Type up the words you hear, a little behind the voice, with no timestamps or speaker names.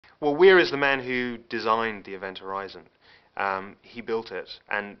Well, Weir is the man who designed the Event Horizon. He built it,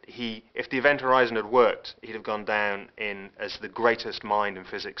 and if the Event Horizon had worked, he'd have gone down as the greatest mind in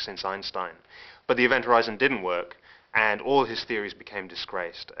physics since Einstein. But the Event Horizon didn't work, and all his theories became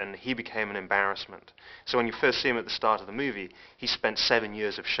disgraced, and he became an embarrassment. So when you first see him at the start of the movie, he spent 7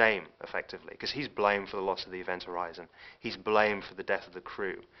 years of shame, effectively, because he's blamed for the loss of the Event Horizon. He's blamed for the death of the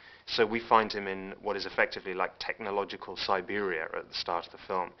crew. So we find him in what is effectively like technological Siberia at the start of the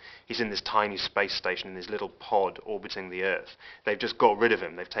film. He's in this tiny space station in this little pod orbiting the Earth. They've just got rid of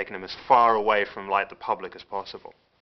him. They've taken him as far away from like the public as possible.